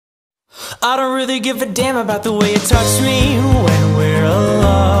I don't really give a damn about the way you touch me when we're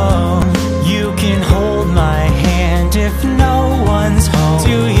alone. You can hold my hand if no one's home.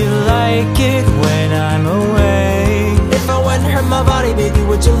 Do you like it when I'm away? If I wouldn't hurt my body, baby,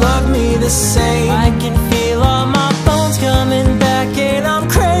 would you love me the same? I can feel all my bones coming back and I'm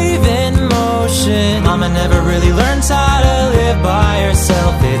craving motion. Mama never really learns how to live by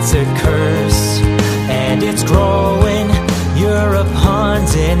herself. It's a curse and it's growing. You're a pond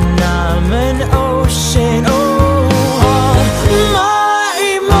and I'm an ocean. Oh, my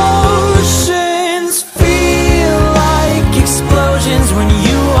emotions feel like explosions when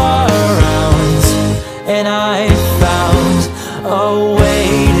you are around. And I found a way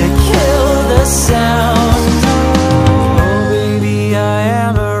to kill the sound. Oh, baby, I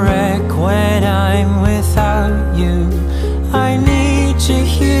am a wreck when I'm without you. I need you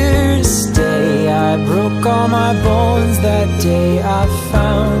here to stay. I broke all my bones that day I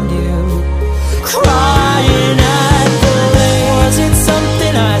found you. Crying at the lake. Was it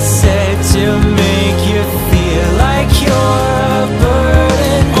something I said to make you feel like you're a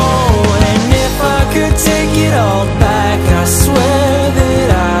burden? Oh, and if I could take it all back, I swear that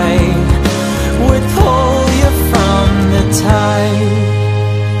I would pull you from the tide.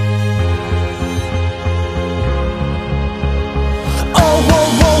 Oh, whoa,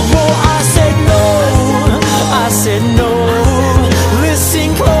 whoa, whoa, I said no. I said no. Listen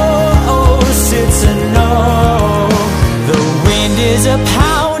close, it's a no. The wind is a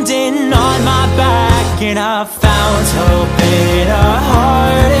pounding on my back, and I found hope in a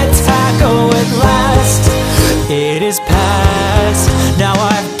heart attack. Oh, at last it is past. Now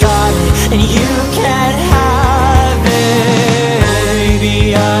I've got it, and you can't have it.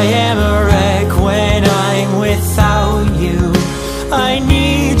 Baby, I am a wreck when I'm without you. I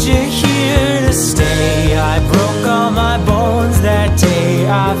need you here to stay. I broke all my bones that day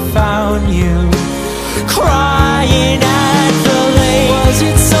I found you. Crying at the lake. Was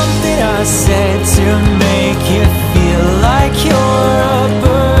it something I said to make you feel like you're a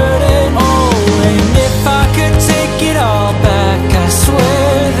burden? Oh, and if I could take it all back, I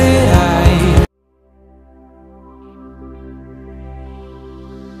swear that I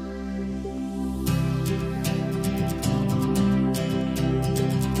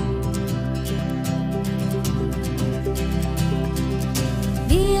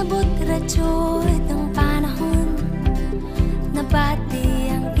Abot radyo itong panahon,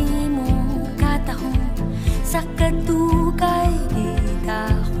 nabati ang imong katahon. Sa kadugay di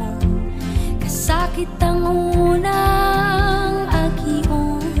kahon, kasakit ang unang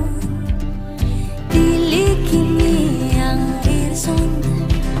agion. Dili kini ang irson,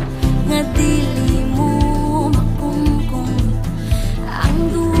 nga dili mo makungkong. Ang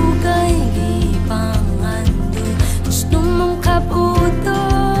dugay di pangando, gusto mong kabuto.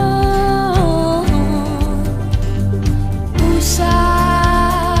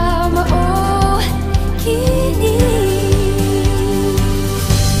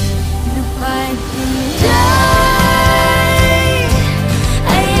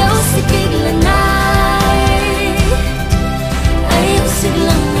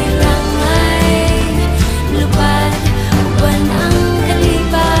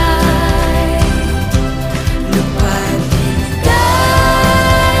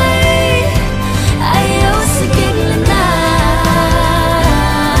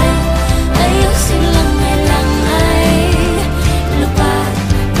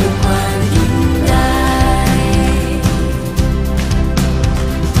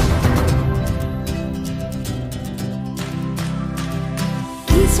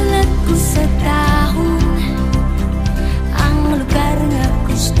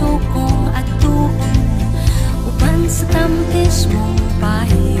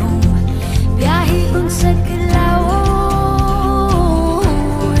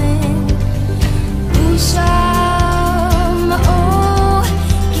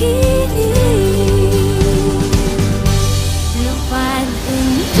 Lupad